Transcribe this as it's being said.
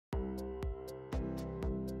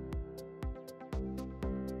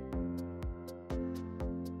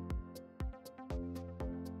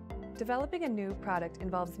Developing a new product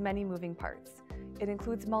involves many moving parts. It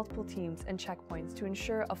includes multiple teams and checkpoints to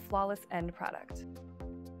ensure a flawless end product.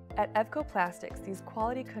 At EVCO Plastics, these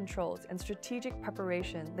quality controls and strategic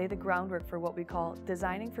preparation lay the groundwork for what we call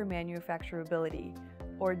Designing for Manufacturability,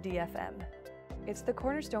 or DFM. It's the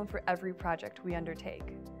cornerstone for every project we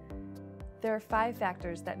undertake. There are 5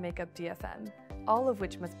 factors that make up DFM, all of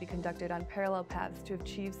which must be conducted on parallel paths to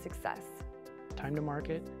achieve success. Time to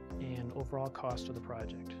market and overall cost of the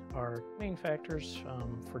project are main factors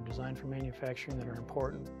for design for manufacturing that are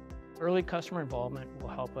important. Early customer involvement will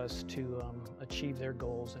help us to achieve their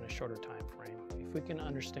goals in a shorter time frame. If we can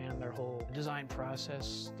understand their whole design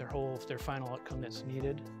process, their final outcome that's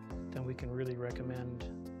needed, then we can really recommend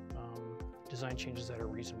design changes that are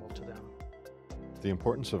reasonable to them. The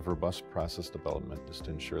importance of robust process development is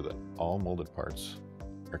to ensure that all molded parts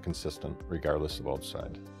are consistent regardless of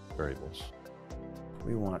outside variables.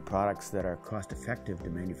 We want products that are cost-effective to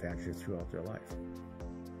manufacture throughout their life.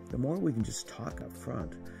 The more we can just talk up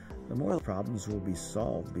front, the more problems will be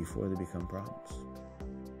solved before they become problems.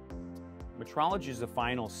 Metrology is the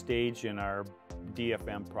final stage in our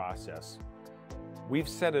DFM process. We've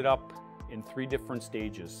set it up in 3 different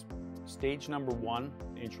stages. Stage number 1,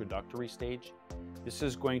 introductory stage. This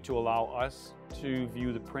is going to allow us to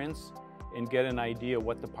view the prints and get an idea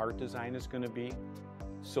what the part design is going to be,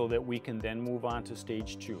 so that we can then move on to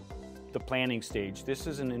stage 2, the planning stage. This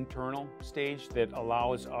is an internal stage that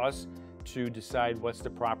allows us to decide what's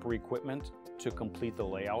the proper equipment to complete the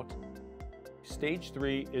layout. Stage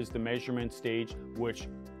 3 is the measurement stage, which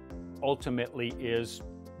ultimately is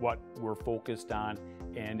what we're focused on.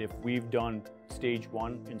 And if we've done stage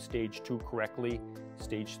 1 and stage 2 correctly,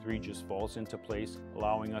 stage 3 just falls into place,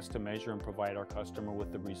 allowing us to measure and provide our customer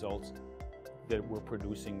with the results that we're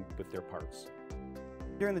producing with their parts.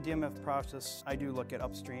 During the DMF process, I do look at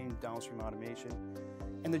upstream, downstream automation,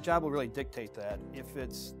 and the job will really dictate that. If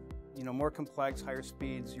it's more complex, higher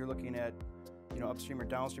speeds, you're looking at upstream or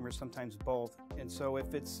downstream, or sometimes both. And so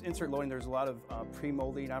if it's insert loading, there's a lot of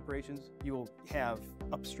pre-molding operations. You will have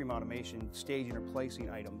upstream automation, staging or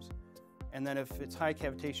placing items. And then if it's high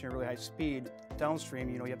cavitation or really high speed, downstream,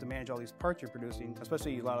 you have to manage all these parts you're producing,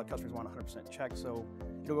 especially a lot of customers want 100% check. So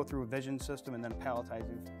you'll go through a vision system and then a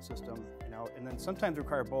palletizing system, and then sometimes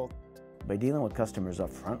require both. By dealing with customers up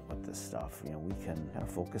front with this stuff, we can kind of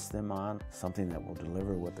focus them on something that will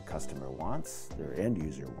deliver what the customer wants, their end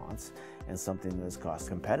user wants, and something that's cost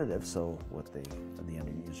competitive, so what the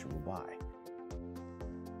end user will buy.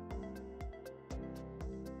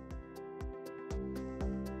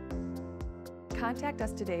 Contact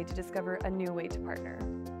us today to discover a new way to partner.